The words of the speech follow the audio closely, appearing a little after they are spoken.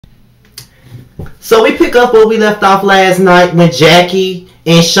So we pick up where we left off last night when Jackie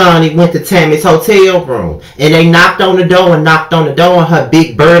and Shawnee went to Tammy's hotel room. And they knocked on the door and knocked on the door, and her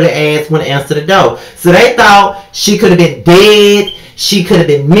big burly ass went to answer the door. So they thought she could have been dead, she could have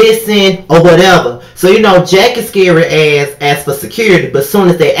been missing, or whatever. So, Jackie scary ass asked for security. But as soon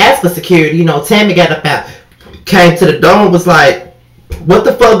as they asked for security, Tammy got up out, came to the door and was like, what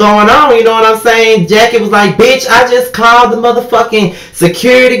the fuck going on? You know what I'm saying? Jackie was like, bitch, I just called the motherfucking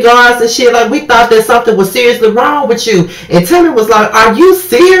security guards and shit. Like, we thought that something was seriously wrong with you. And Tammy was like, are you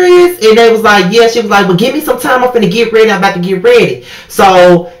serious? And they was like, yeah. She was like, well, give me some time. I'm finna get ready. I'm about to get ready.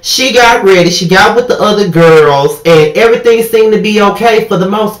 So she got ready. She got with the other girls and everything seemed to be okay for the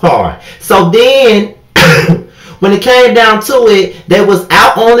most part. So then when it came down to it, they was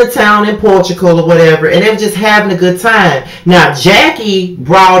out on the town in Portugal or whatever, and they were just having a good time. Now, Jackie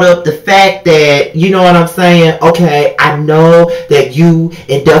brought up the fact that, you know what I'm saying, okay, I know that you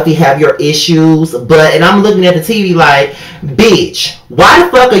and Duffy have your issues, and I'm looking at the TV like, bitch, why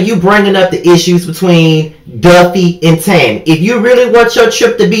the fuck are you bringing up the issues between Duffy and Tammy? If you really want your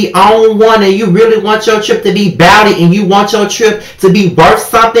trip to be on one, and you really want your trip to be about it, and you want your trip to be worth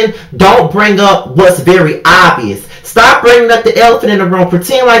something, don't bring up what's very obvious. Stop bringing up the elephant in the room.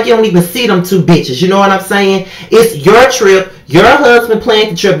 Pretend like you don't even see them two bitches. You know what I'm saying? It's your trip. Your husband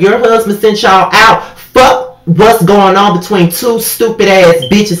planned the trip. Your husband sent y'all out. Fuck what's going on between two stupid ass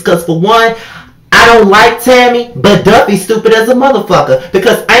bitches. Because for one, I don't like Tammy, but Duffy's stupid as a motherfucker.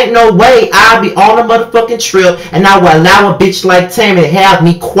 Because ain't no way I'll be on a motherfucking trip and I will allow a bitch like Tammy to have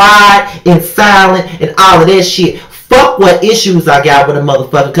me quiet and silent and all of that shit. Fuck what issues I got with a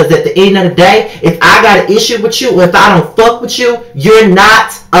motherfucker. Because at the end of the day, if I got an issue with you, or if I don't fuck with you, you're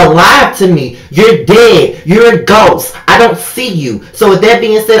not alive to me. You're dead. You're a ghost. I don't see you. So with that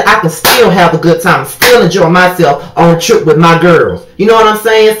being said, I can still have a good time. Still enjoy myself on a trip with my girls. You know what I'm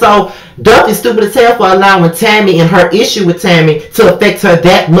saying? So Duffy's stupid as hell for allowing Tammy and her issue with Tammy to affect her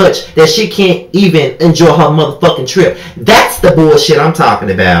that much that she can't even enjoy her motherfucking trip. That's the bullshit I'm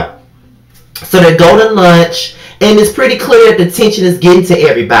talking about. So they go to lunch. And it's pretty clear that the tension is getting to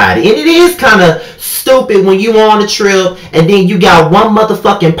everybody. And it is kind of stupid when you on a trip and then you got one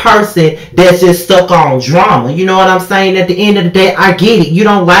motherfucking person that's just stuck on drama. You know what I'm saying? At the end of the day, I get it. You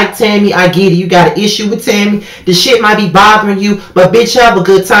don't like Tammy. I get it. You got an issue with Tammy. The shit might be bothering you. But bitch, have a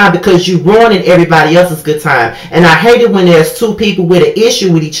good time because you ruining everybody else's good time. And I hate it when there's two people with an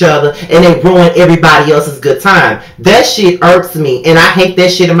issue with each other and they ruin everybody else's good time. That shit irks me. And I hate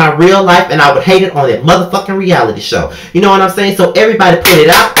that shit in my real life. And I would hate it on that motherfucking reality show. You know what I'm saying? So everybody put it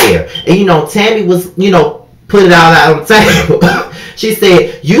out there. And Tammy was, put it out on the table. She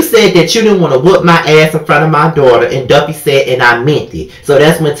said, you said that you didn't want to whoop my ass in front of my daughter. And Duffy said, and I meant it. So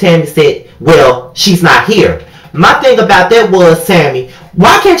that's when Tammy said, well, she's not here. My thing about that was, Tammy,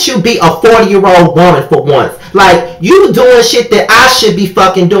 why can't you be a 40-year-old woman for once? Like, you doing shit that I should be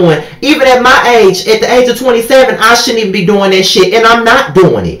fucking doing. Even at my age, at the age of 27, I shouldn't even be doing that shit. And I'm not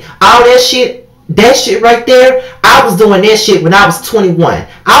doing it. All that shit right there, I was doing that shit when I was 21.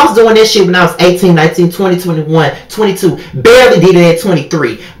 I was doing that shit when I was 18, 19, 20, 21, 22. Barely did it at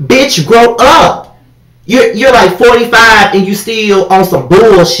 23. Bitch, grow up. You're like 45 and you still on some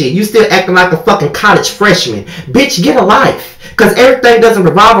bullshit. You still acting like a fucking college freshman. Bitch, get a life. Because everything doesn't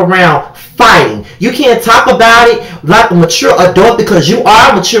revolve around fighting. You can't talk about it like a mature adult because you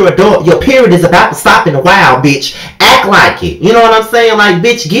are a mature adult. Your period is about to stop in a while, bitch. Act like it. You know what I'm saying? Like,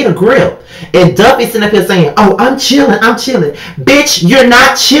 bitch, get a grip. And Duffy sitting up here saying, oh, I'm chilling. Bitch, you're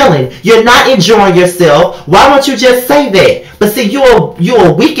not chilling. You're not enjoying yourself. Why don't you just say that? But see, you're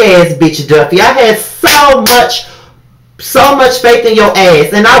a weak ass bitch, Duffy. I had so much faith in your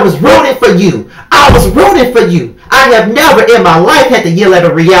ass. And I was rooting for you. I have never in my life had to yell at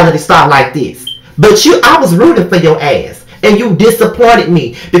a reality star like this. But I was rooting for your ass. And you disappointed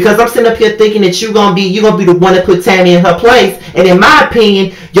me. Because I'm sitting up here thinking that you're gonna be the one that put Tammy in her place. And in my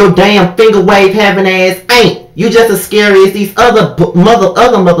opinion, your damn finger wave having ass ain't. You just as scary as these other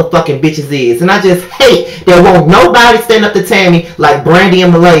motherfucking bitches is. And I just hate that won't nobody stand up to Tammy like Brandy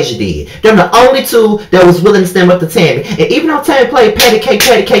and Malaysia did. They're the only two that was willing to stand up to Tammy. And even though Tammy played patty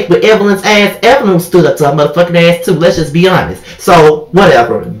cake with Evelyn's ass, Evelyn stood up to her motherfucking ass too. Let's just be honest. So,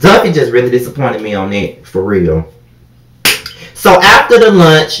 whatever. Duffy just really disappointed me on that. For real. So after the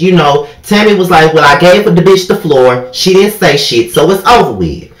lunch, Tammy was like, well, I gave the bitch the floor. She didn't say shit, so it's over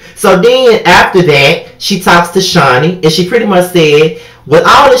with. So then after that, she talks to Shawnee, and she pretty much said, with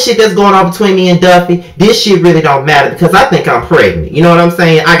all the shit that's going on between me and Duffy, this shit really don't matter because I think I'm pregnant. You know what I'm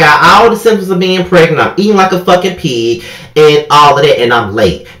saying? I got all the symptoms of being pregnant. I'm eating like a fucking pig and all of that, and I'm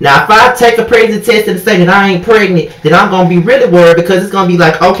late. Now, if I take a pregnancy test and say that I ain't pregnant, then I'm going to be really worried because it's going to be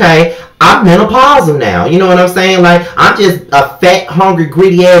like, okay, I'm menopausal now. You know what I'm saying? Like, I'm just a fat, hungry,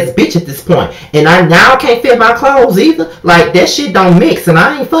 greedy ass bitch at this point. And I now can't fit my clothes either. Like, that shit don't mix, and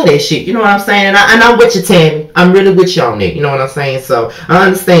I ain't for that shit. You know what I'm saying? And I'm with you, Tammy. I'm really with you on that. You know what I'm saying? So, I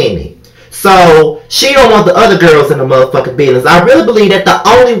understand it. So, she don't want the other girls in the motherfucking business. I really believe that the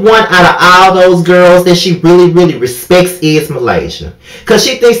only one out of all those girls that she really, really respects is Malaysia. Because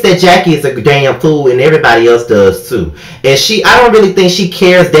she thinks that Jackie is a damn fool and everybody else does too. And I don't really think she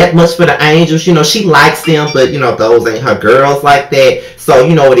cares that much for the Angels. You know, she likes them, but, you know, those ain't her girls like that. So,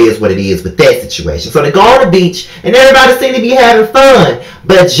 you know, it is what it is with that situation. So, they go on the beach and everybody seems to be having fun.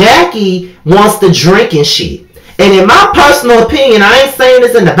 But Jackie wants to drink and shit. And in my personal opinion, I ain't saying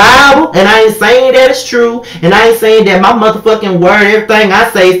this in the Bible, and I ain't saying that it's true, and I ain't saying that my motherfucking word, everything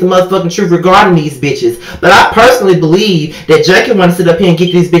I say is the motherfucking truth regarding these bitches. But I personally believe that Jackie wants to sit up here and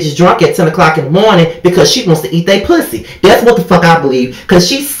get these bitches drunk at 10 o'clock in the morning because she wants to eat their pussy. That's what the fuck I believe, because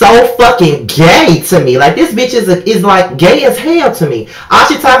she's so fucking gay to me. Like, this bitch is like gay as hell to me. All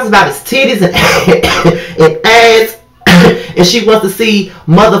she talks about is titties and and ass. And she wants to see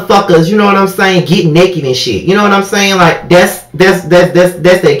motherfuckers, you know what I'm saying, get naked and shit. You know what I'm saying? Like, that's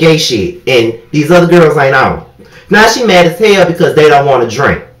that gay shit. And these other girls ain't on. Now she mad as hell because they don't want to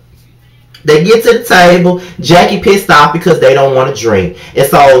drink. They get to the table. Jackie pissed off because they don't want to drink. And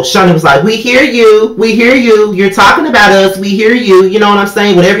so Shani was like, we hear you. We hear you. You're talking about us. We hear you. You know what I'm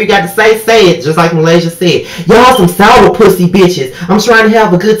saying? Whatever you got to say it. Just like Malaysia said. Y'all some sour pussy bitches. I'm trying to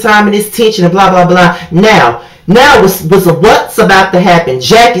have a good time in this tension and blah, blah, blah. Now what's about to happen?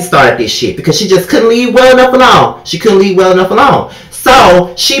 Jackie started this shit because she just couldn't leave well enough alone. She couldn't leave well enough alone.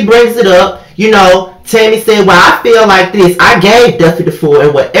 So she brings it up. You know, Tammy said, well, I feel like this. I gave Duffy the fool,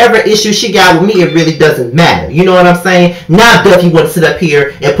 and whatever issue she got with me, it really doesn't matter. You know what I'm saying? Now Duffy want to sit up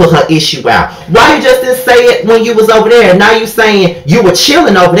here and put her issue out. Why you just didn't say it when you was over there? Now you saying you were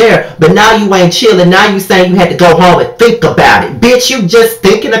chilling over there, but now you ain't chilling. Now you saying you had to go home and think about it. Bitch, you just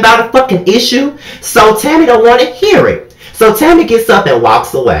thinking about a fucking issue? So Tammy don't want to hear it. So Tammy gets up and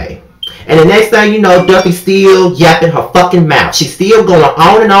walks away. And the next thing you know, Duffy's still yapping her fucking mouth. She's still going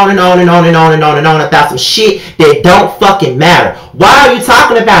on and on and on and on and on and on and on about some shit that don't fucking matter. Why are you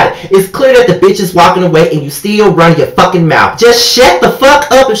talking about it? It's clear that the bitch is walking away and you still run your fucking mouth. Just shut the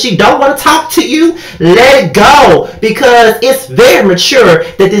fuck up. If she don't want to talk to you, let it go. Because it's very mature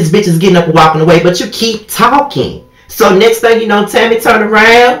that this bitch is getting up and walking away, but you keep talking. So next thing you know, Tammy turned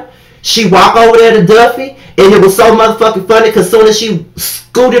around. She walked over there to Duffy. And it was so motherfucking funny because soon as she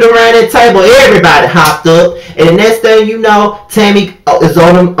scooted around that table, everybody hopped up. And the next thing you know, Tammy is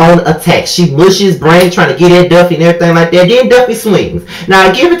on attack. She mushes brain trying to get at Duffy and everything like that. Then Duffy swings. Now,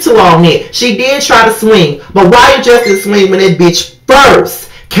 I give it to her on that. She did try to swing. But why you just didn't swing when that bitch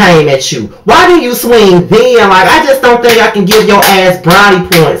first came at you? Why do you swing then? Like, I just don't think I can give your ass brownie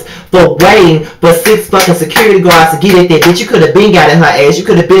points for waiting for 6 fucking security guards to get at that. That you could have been got at her ass. You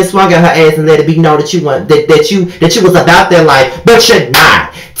could have been swung at her ass and let it be known that you want that you was about that life, but you're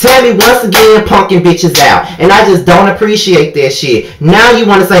not. Tammy once again punking bitches out, and I just don't appreciate that shit. Now you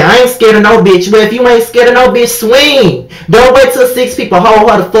want to say I ain't scared of no bitch. Well, if you ain't scared of no bitch, swing. Don't wait till 6 people hold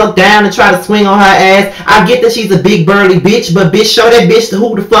her the fuck down and try to swing on her ass. I get that she's a big burly bitch, but bitch, show that bitch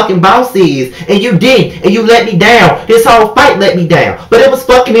who the fucking boss is. And you didn't, and you let me down. This whole fight let me down. But it was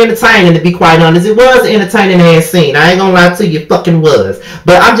fucking entertaining, to be quite honest. It was an entertaining ass scene. I ain't gonna lie to you, it fucking was.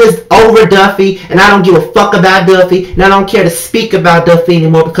 But I'm just over Duffy, and I don't give a fuck about Duffy, and I don't care to speak about Duffy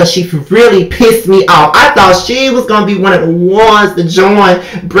anymore because she really pissed me off. I thought she was gonna be one of the ones to join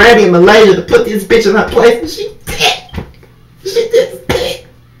Brandy and Malaysia to put this bitch in her place, and she did. She just did.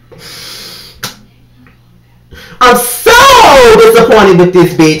 I'm so disappointed with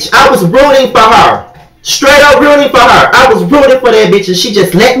this bitch. I was rooting for her. Straight up rooting for her. I was rooting for that bitch and she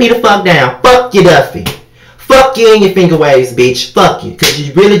just let me the fuck down. Fuck you, Duffy. Fuck you and your finger waves, bitch. Fuck you. Because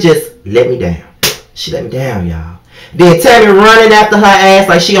you really just let me down. She let me down, y'all. Then Tammy running after her ass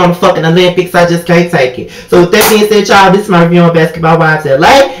like she on the fucking Olympics. I just can't take it. So with that being said, y'all, this is my review on Basketball Wives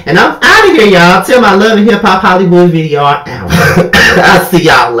LA. And I'm out of here, y'all. Tell my Love and Hip Hop Hollywood video out. I'll see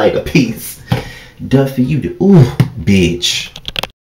y'all later. Peace. Duffy, you do. Ooh, bitch.